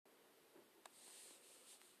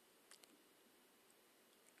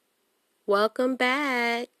Welcome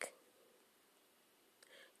back.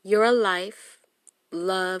 Your Life,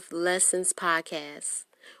 Love Lessons podcast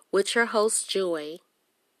with your host, Joy.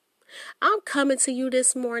 I'm coming to you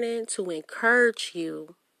this morning to encourage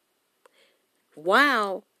you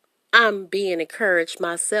while I'm being encouraged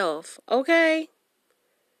myself, okay?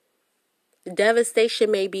 Devastation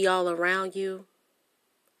may be all around you,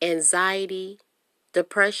 anxiety,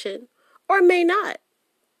 depression, or may not.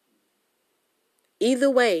 Either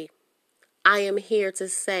way, I am here to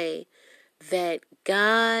say that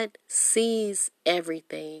God sees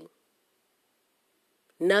everything.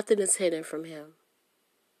 Nothing is hidden from Him.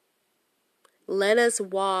 Let us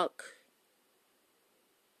walk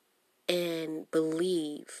and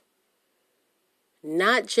believe,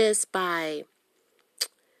 not just by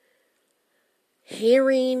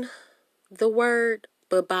hearing the word,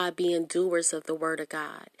 but by being doers of the word of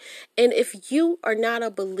God. And if you are not a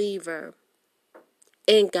believer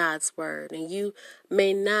in God's word, and you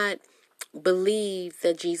may not believe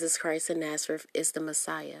that Jesus Christ of Nazareth is the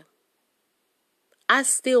Messiah, I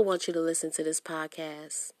still want you to listen to this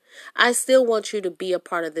podcast. I still want you to be a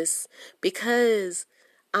part of this, because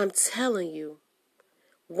I'm telling you,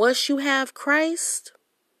 once you have Christ,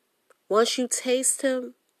 once you taste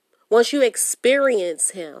Him, once you experience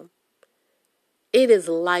Him, it is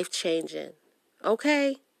life-changing.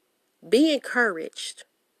 Okay? Be encouraged.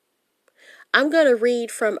 I'm going to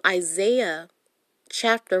read from Isaiah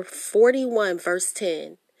chapter 41, verse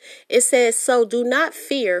 10. It says, "So do not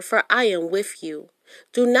fear, for I am with you.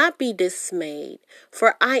 Do not be dismayed,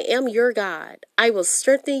 for I am your God. I will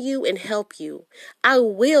strengthen you and help you. I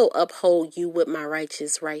will uphold you with my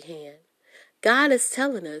righteous right hand." God is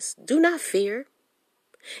telling us, do not fear.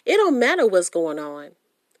 It don't matter what's going on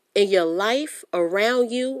in your life,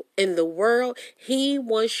 around you, in the world. He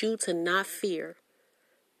wants you to not fear,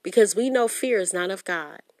 because we know fear is not of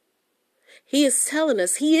God. He is telling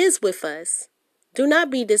us He is with us. Do not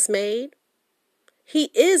be dismayed. He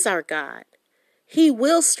is our God. He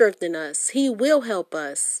will strengthen us. He will help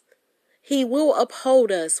us. He will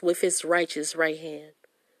uphold us with His righteous right hand.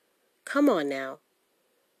 Come on now.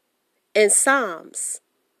 In Psalms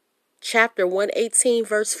chapter 118,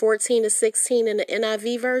 verse 14 to 16 in the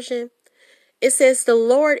NIV version, it says, "The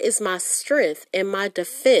Lord is my strength and my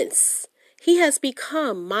defense. He has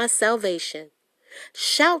become my salvation.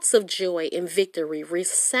 Shouts of joy and victory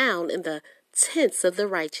resound in the tents of the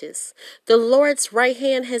righteous. The Lord's right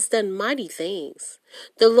hand has done mighty things.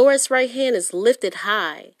 The Lord's right hand is lifted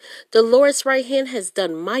high. The Lord's right hand has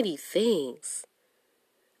done mighty things."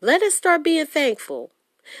 Let us start being thankful.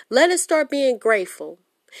 Let us start being grateful.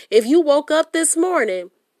 If you woke up this morning,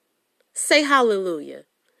 say hallelujah.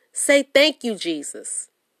 Say thank you, Jesus.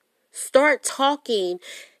 Start talking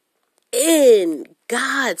in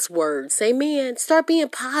God's words. Amen. Start being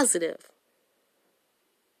positive.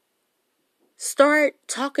 Start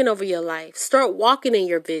talking over your life. Start walking in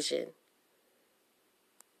your vision.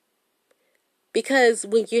 Because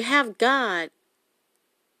when you have God,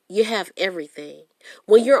 you have everything.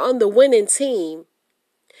 When you're on the winning team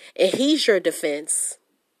and He's your defense,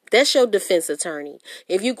 that's your defense attorney.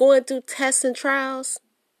 If you're going through tests and trials,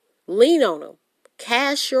 lean on Him.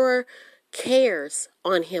 Cast your cares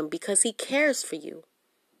on Him, because He cares for you.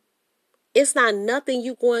 It's not nothing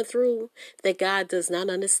you going through that God does not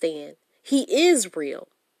understand. He is real.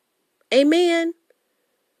 Amen.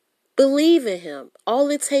 Believe in Him. All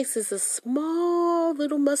it takes is a small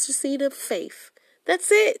little mustard seed of faith. That's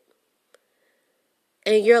it.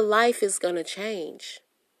 And your life is going to change.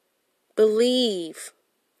 Believe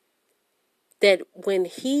that when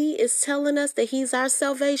He is telling us that He's our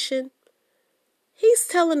salvation, He's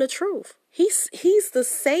telling the truth. He's the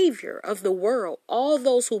Savior of the world, all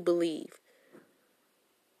those who believe.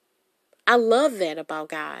 I love that about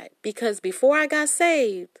God, because before I got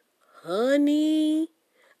saved, honey,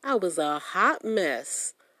 I was a hot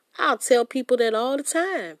mess. I'll tell people that all the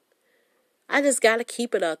time. I just got to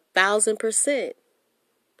keep it 1,000%.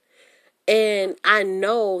 And I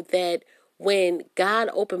know that when God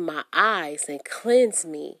opened my eyes and cleansed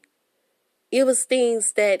me, it was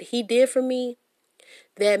things that He did for me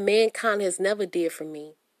that mankind has never did for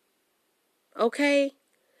me. Okay?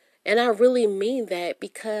 And I really mean that,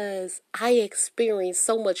 because I experienced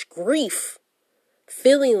so much grief,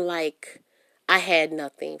 feeling like I had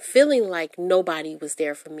nothing, feeling like nobody was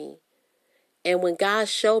there for me. And when God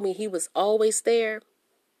showed me He was always there,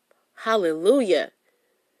 hallelujah,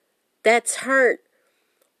 that turned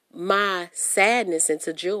my sadness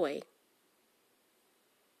into joy.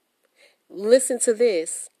 Listen to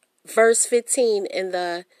this. Verse 15 in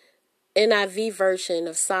the NIV version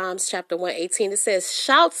of Psalms chapter 118, it says,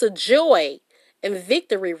 "Shouts of joy and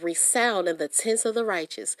victory resound in the tents of the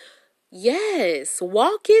righteous. Yes,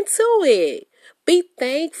 walk into it. Be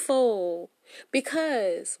thankful.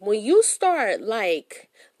 Because when you start like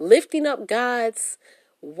lifting up God's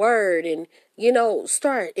word and,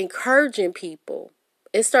 start encouraging people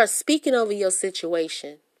and start speaking over your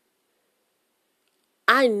situation,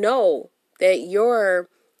 I know that your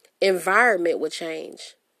environment will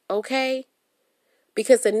change. Okay?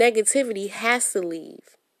 Because the negativity has to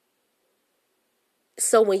leave.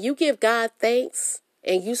 So when you give God thanks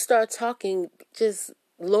and you start talking, just,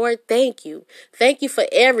 Lord, thank you. Thank you for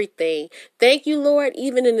everything. Thank you, Lord,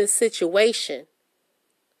 even in this situation.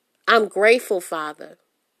 I'm grateful, Father.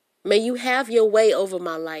 May you have your way over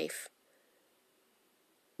my life.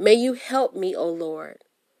 May you help me, O Lord.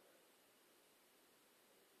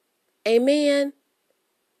 Amen.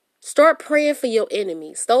 Start praying for your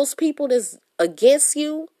enemies. Those people that's against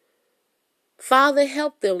you, Father,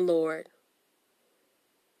 help them, Lord.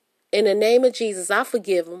 In the name of Jesus, I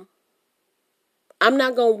forgive them. I'm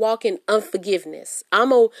not going to walk in unforgiveness. I'm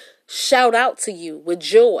going to shout out to you with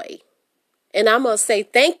joy. And I'm going to say,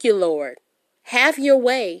 thank you, Lord. Have your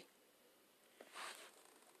way.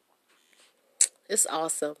 It's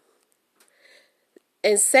awesome.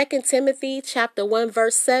 In 2 Timothy chapter 1,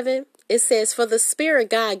 verse 7, it says, for the Spirit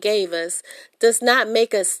God gave us does not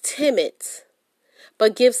make us timid,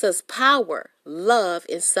 but gives us power, love,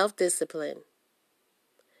 and self-discipline.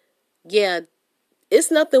 Yeah,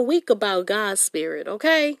 it's nothing weak about God's Spirit,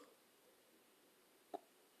 okay?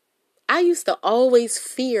 I used to always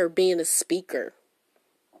fear being a speaker.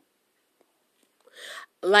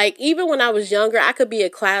 Like, even when I was younger, I could be a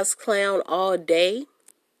class clown all day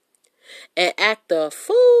and act a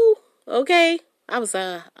fool, okay?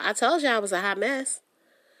 I told you I was a hot mess.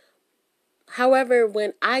 However,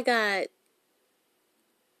 when I got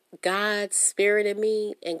God's Spirit in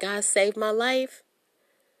me and God saved my life,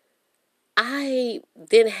 I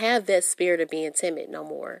didn't have that spirit of being timid no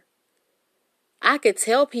more. I could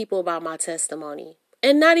tell people about my testimony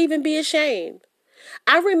and not even be ashamed.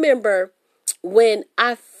 I remember when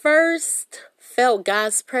I first felt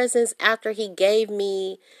God's presence after He gave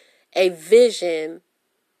me a vision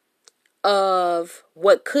of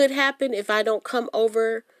what could happen if I don't come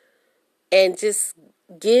over and just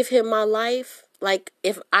give Him my life. Like,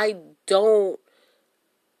 if I don't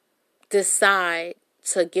decide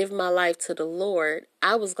to give my life to the Lord,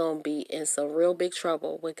 I was going to be in some real big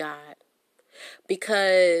trouble with God.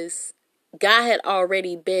 Because God had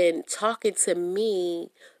already been talking to me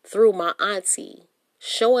through my auntie,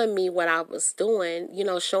 showing me what I was doing,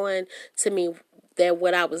 showing to me that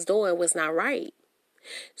what I was doing was not right.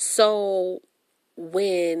 So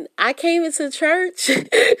when I came into church,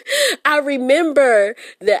 I remember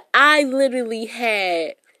that I literally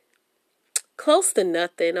had close to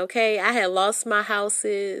nothing, okay? I had lost my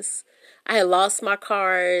houses. I had lost my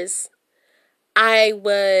cars. I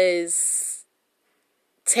was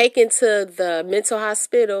taken to the mental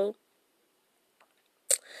hospital.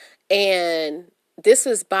 And this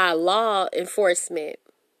was by law enforcement.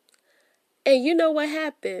 And you know what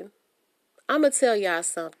happened? I'm going to tell y'all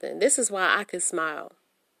something. This is why I could smile.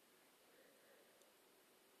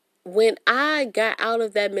 When I got out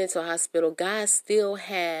of that mental hospital, God still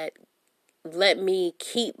had let me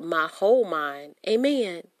keep my whole mind.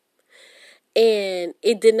 Amen. And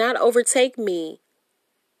it did not overtake me,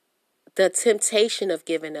 the temptation of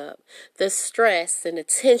giving up, the stress and the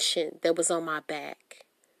tension that was on my back.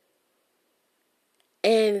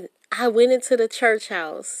 And I went into the church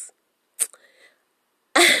house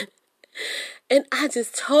and I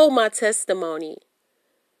just told my testimony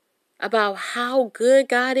about how good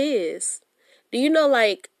God is. Do you know,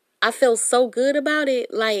 like, I felt so good about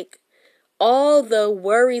it. Like, all the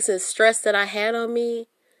worries and stress that I had on me,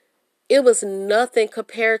 it was nothing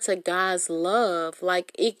compared to God's love.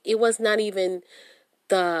 Like, it was not even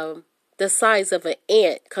the size of an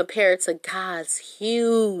ant compared to God's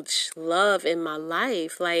huge love in my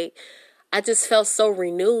life. Like, I just felt so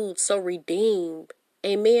renewed, so redeemed.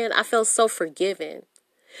 Amen. I felt so forgiven.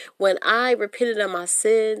 When I repented of my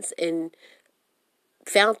sins and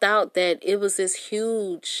found out that it was this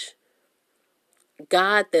huge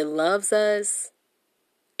God that loves us,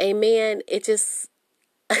 amen, it just,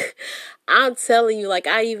 I'm telling you, like,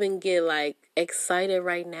 I even get, like, excited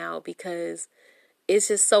right now because it's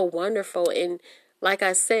just so wonderful. And like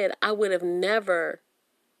I said, I would have never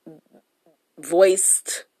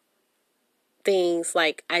voiced things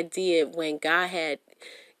like I did when God had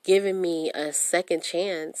given me a second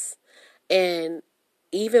chance. And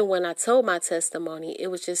even when I told my testimony, it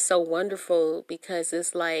was just so wonderful because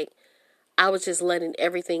it's like I was just letting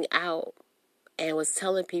everything out. and was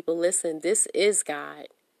telling people, listen, this is God,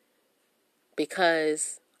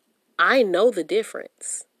 because I know the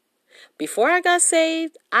difference. Before I got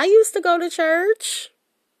saved, I used to go to church.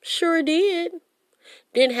 Sure did.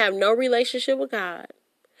 Didn't have no relationship with God.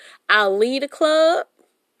 I'll lead a club,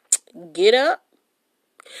 get up,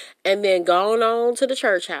 and then go on to the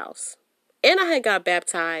church house. And I had got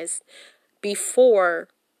baptized before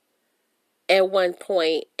at one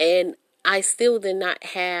point, and I still did not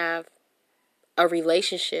have a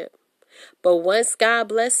relationship. But once God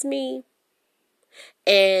blessed me,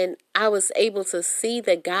 and I was able to see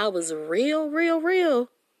that God was real, real, real,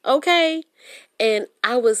 okay? And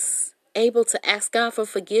I was able to ask God for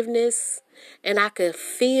forgiveness, and I could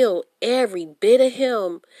feel every bit of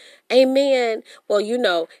Him. Amen.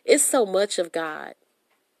 Well, it's so much of God.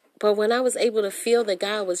 But when I was able to feel that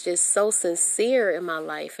God was just so sincere in my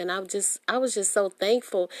life, and I was just so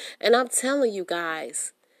thankful. And I'm telling you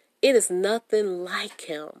guys, it is nothing like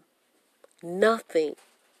Him. Nothing.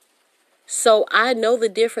 So I know the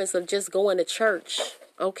difference of just going to church,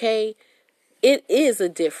 okay? It is a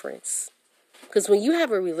difference. Because when you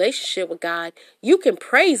have a relationship with God, you can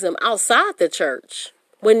praise Him outside the church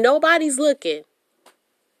when nobody's looking.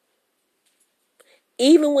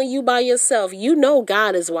 Even when you by yourself, you know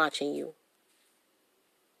God is watching you.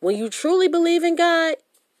 When you truly believe in God,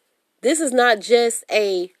 this is not just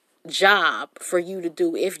a job for you to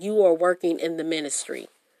do if you are working in the ministry.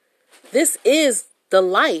 This is the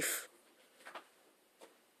life.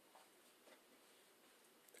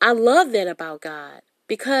 I love that about God,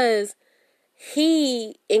 because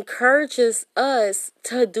He encourages us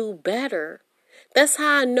to do better. That's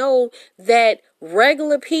how I know that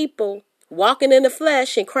regular people walking in the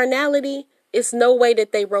flesh and carnality, it's no way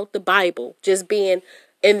that they wrote the Bible, just being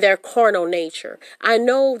in their carnal nature. I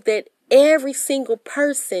know that every single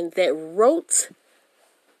person that wrote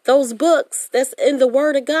those books that's in the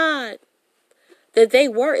Word of God, that they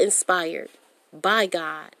were inspired by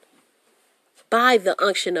God, by the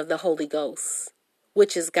unction of the Holy Ghost,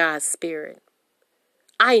 which is God's Spirit.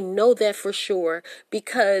 I know that for sure,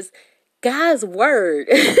 because God's word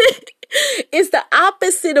is the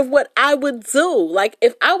opposite of what I would do. Like,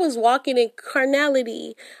 if I was walking in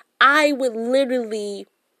carnality, I would literally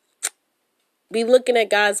be looking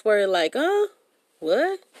at God's word like,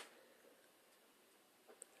 what?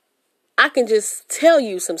 I can just tell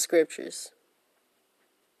you some scriptures.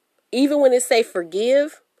 Even when it say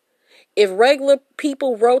forgive, if regular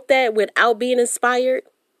people wrote that without being inspired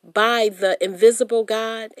by the invisible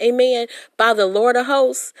God, amen, by the Lord of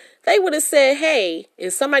hosts, they would have said, hey,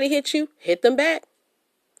 if somebody hit you, hit them back.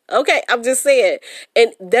 Okay, I'm just saying.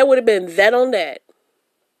 And there would have been that on that.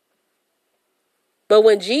 But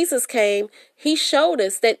when Jesus came, He showed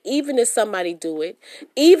us that even if somebody do it,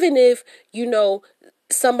 even if,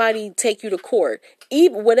 somebody take you to court,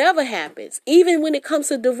 even whatever happens, even when it comes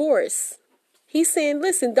to divorce, He's saying,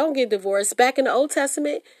 listen, don't get divorced. Back in the Old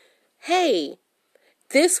Testament, hey,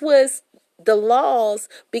 this was the laws,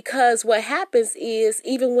 because what happens is,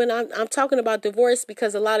 even when I'm talking about divorce,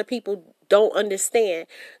 because a lot of people don't understand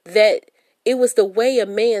that it was the way of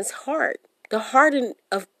man's heart, the hardening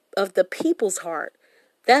of the people's heart.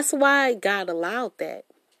 That's why God allowed that.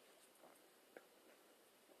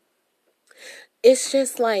 It's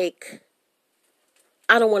just like,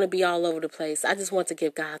 I don't want to be all over the place. I just want to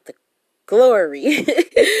give God the glory.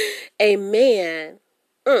 Amen.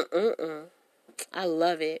 I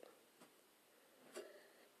love it.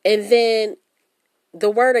 And then the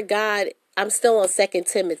word of God, I'm still on 2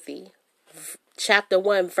 Timothy chapter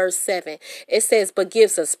 1, verse 7. It says, but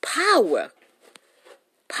gives us power.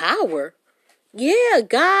 Power? Yeah,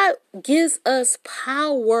 God gives us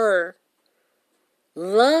power.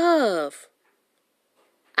 Love.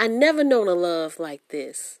 I never known a love like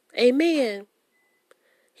this. Amen.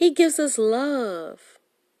 He gives us love.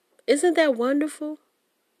 Isn't that wonderful?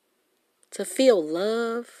 To feel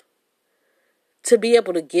love. To be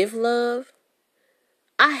able to give love.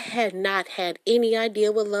 I had not had any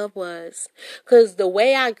idea what love was. Because the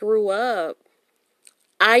way I grew up,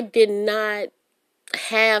 I did not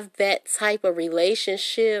have that type of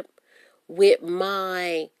relationship with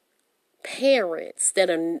my parents that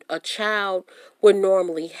a child would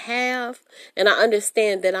normally have. And I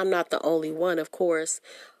understand that I'm not the only one, of course.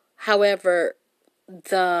 However,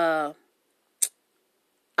 I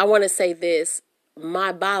want to say this.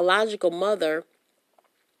 My biological mother,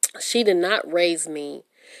 she did not raise me.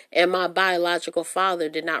 And my biological father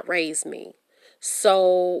did not raise me.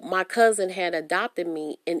 So my cousin had adopted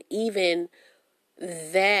me. And even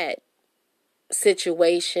that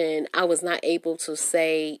situation, I was not able to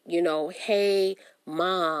say, hey,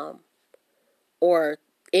 mom, or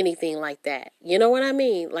anything like that. You know what I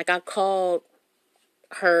mean? Like, I called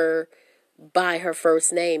her by her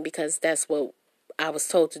first name because that's what I was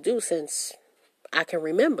told to do since I can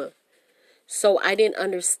remember. So I didn't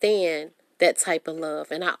understand that type of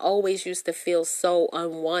love. And I always used to feel so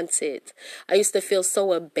unwanted. I used to feel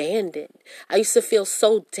so abandoned. I used to feel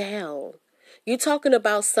so down. You talking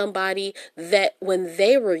about somebody that when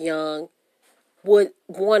they were young would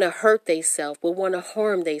want to hurt themselves, would want to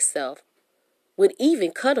harm themselves, would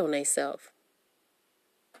even cut on themselves.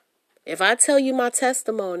 If I tell you my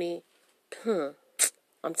testimony,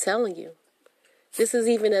 I'm telling you. This is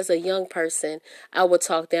even as a young person, I would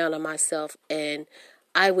talk down on myself and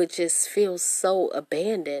I would just feel so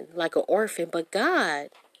abandoned, like an orphan. But God,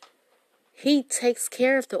 He takes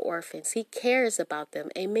care of the orphans. He cares about them.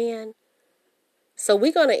 Amen. So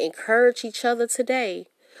we're going to encourage each other today.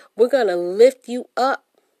 We're going to lift you up.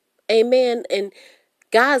 Amen. And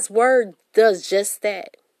God's word does just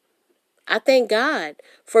that. I thank God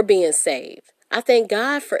for being saved. I thank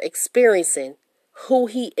God for experiencing who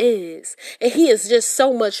He is. And He is just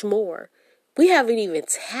so much more. We haven't even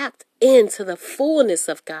tapped into the fullness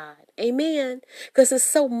of God. Amen. Because it's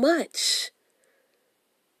so much.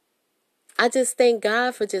 I just thank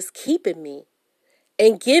God for just keeping me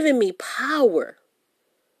and giving me power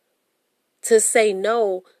to say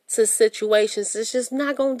no to situations that's just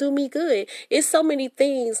not going to do me good. It's so many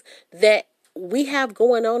things that we have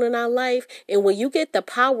going on in our life. And when you get the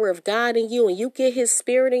power of God in you and you get His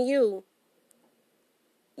Spirit in you,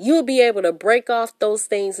 you'll be able to break off those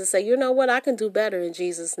things and say, you know what, I can do better in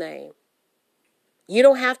Jesus' name. You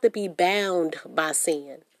don't have to be bound by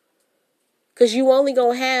sin. Because you only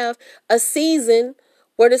going to have a season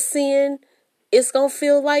where the sin is going to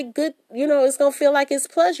feel like good, it's going to feel like it's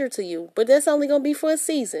pleasure to you. But that's only going to be for a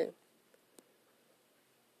season.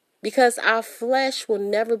 Because our flesh will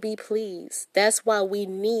never be pleased. That's why we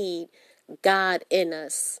need God in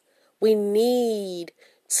us. We need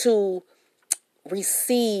to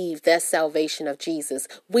receive that salvation of Jesus.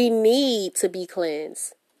 We need to be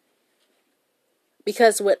cleansed.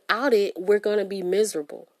 Because without it, we're going to be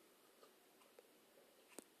miserable.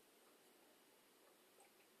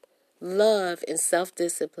 Love and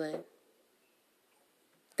self-discipline.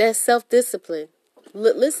 That self-discipline.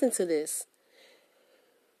 Listen to this.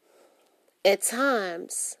 At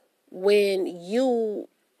times, when you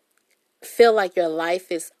feel like your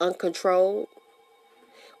life is uncontrolled,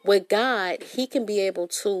 with God, He can be able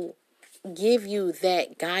to give you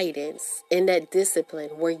that guidance and that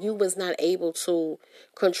discipline where you was not able to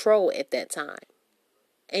control at that time.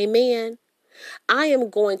 Amen. I am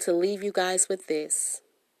going to leave you guys with this.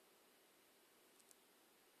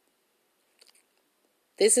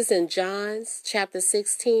 This is in John's chapter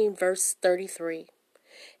 16, verse 33.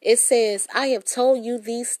 It says, I have told you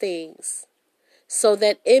these things so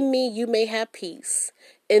that in me you may have peace.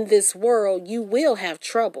 In this world you will have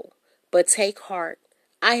trouble, but take heart.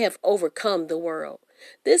 I have overcome the world.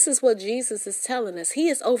 This is what Jesus is telling us. He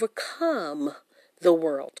has overcome the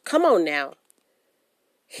world. Come on now.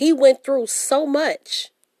 He went through so much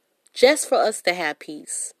just for us to have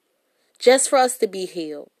peace, just for us to be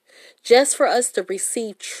healed, just for us to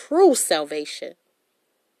receive true salvation.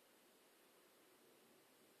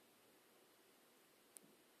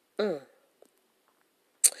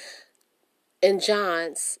 In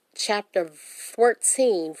John's chapter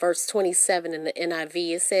 14, verse 27 in the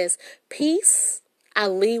NIV, it says, peace I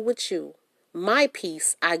leave with you. My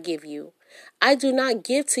peace I give you. I do not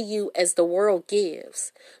give to you as the world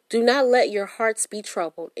gives. Do not let your hearts be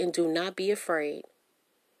troubled and do not be afraid.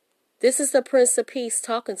 This is the Prince of Peace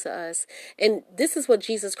talking to us. And this is what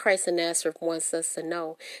Jesus Christ of Nazareth wants us to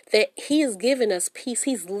know. That He is giving us peace.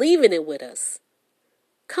 He's leaving it with us.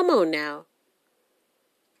 Come on now.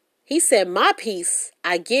 He said, my peace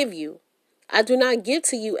I give you. I do not give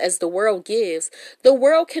to you as the world gives. The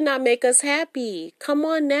world cannot make us happy. Come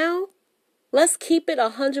on now. Let's keep it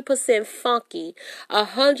 100% funky,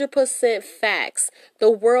 100% facts. The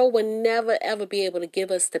world will never ever be able to give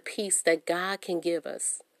us the peace that God can give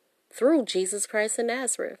us through Jesus Christ of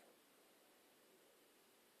Nazareth.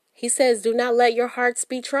 He says, do not let your hearts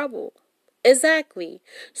be troubled. Exactly.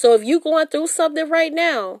 So if you're going through something right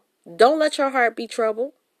now, don't let your heart be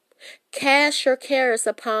troubled. Cast your cares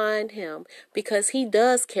upon Him because He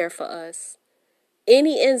does care for us.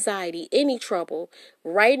 Any anxiety, any trouble,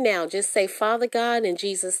 right now, just say, Father God, in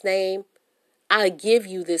Jesus' name, I give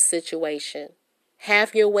you this situation.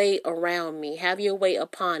 Have your way around me. Have your way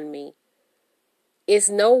upon me. It's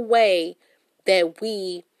no way that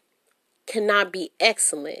we cannot be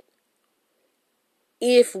excellent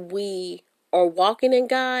if we are walking in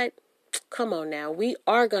God. Come on now. We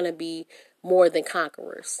are going to be more than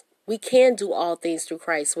conquerors. We can do all things through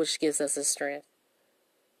Christ, which gives us the strength.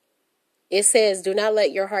 It says, do not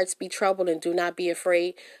let your hearts be troubled and do not be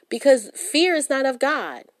afraid, because fear is not of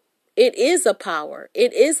God. It is a power.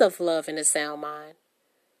 It is of love and a sound mind.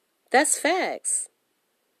 That's facts.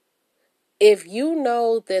 If you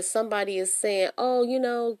know that somebody is saying,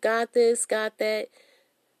 oh, got this, got that,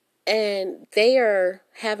 and they are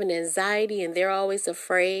having anxiety and they're always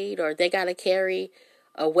afraid, or they got to carry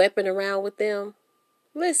a weapon around with them,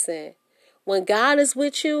 listen, when God is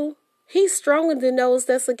with you, he's stronger than those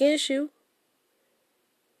that's against you.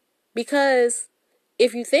 Because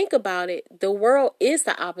if you think about it, the world is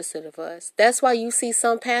the opposite of us. That's why you see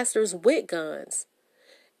some pastors with guns.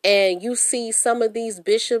 And you see some of these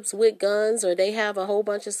bishops with guns, or they have a whole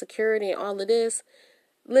bunch of security and all of this.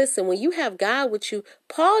 Listen, when you have God with you,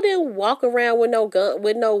 Paul didn't walk around with no gun,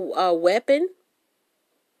 with no weapon.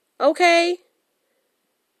 Okay?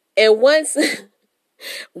 And once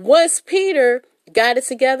Peter got it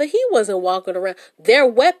together, he wasn't walking around. Their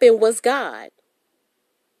weapon was God.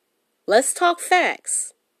 Let's talk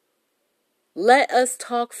facts. Let us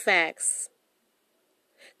talk facts.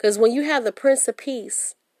 Because when you have the Prince of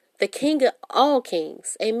Peace, the King of all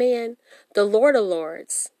kings, amen, the Lord of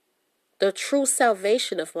lords, the true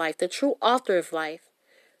salvation of life, the true author of life,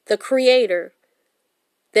 the creator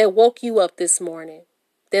that woke you up this morning,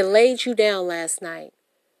 that laid you down last night,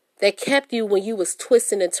 that kept you when you was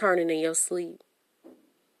twisting and turning in your sleep,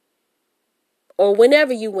 or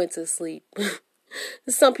whenever you went to sleep.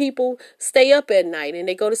 Some people stay up at night and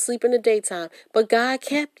they go to sleep in the daytime, but God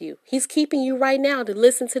kept you. He's keeping you right now to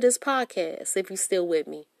listen to this podcast, if you're still with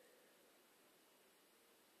me.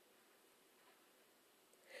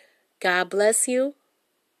 God bless you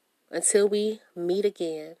until we meet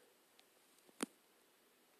again.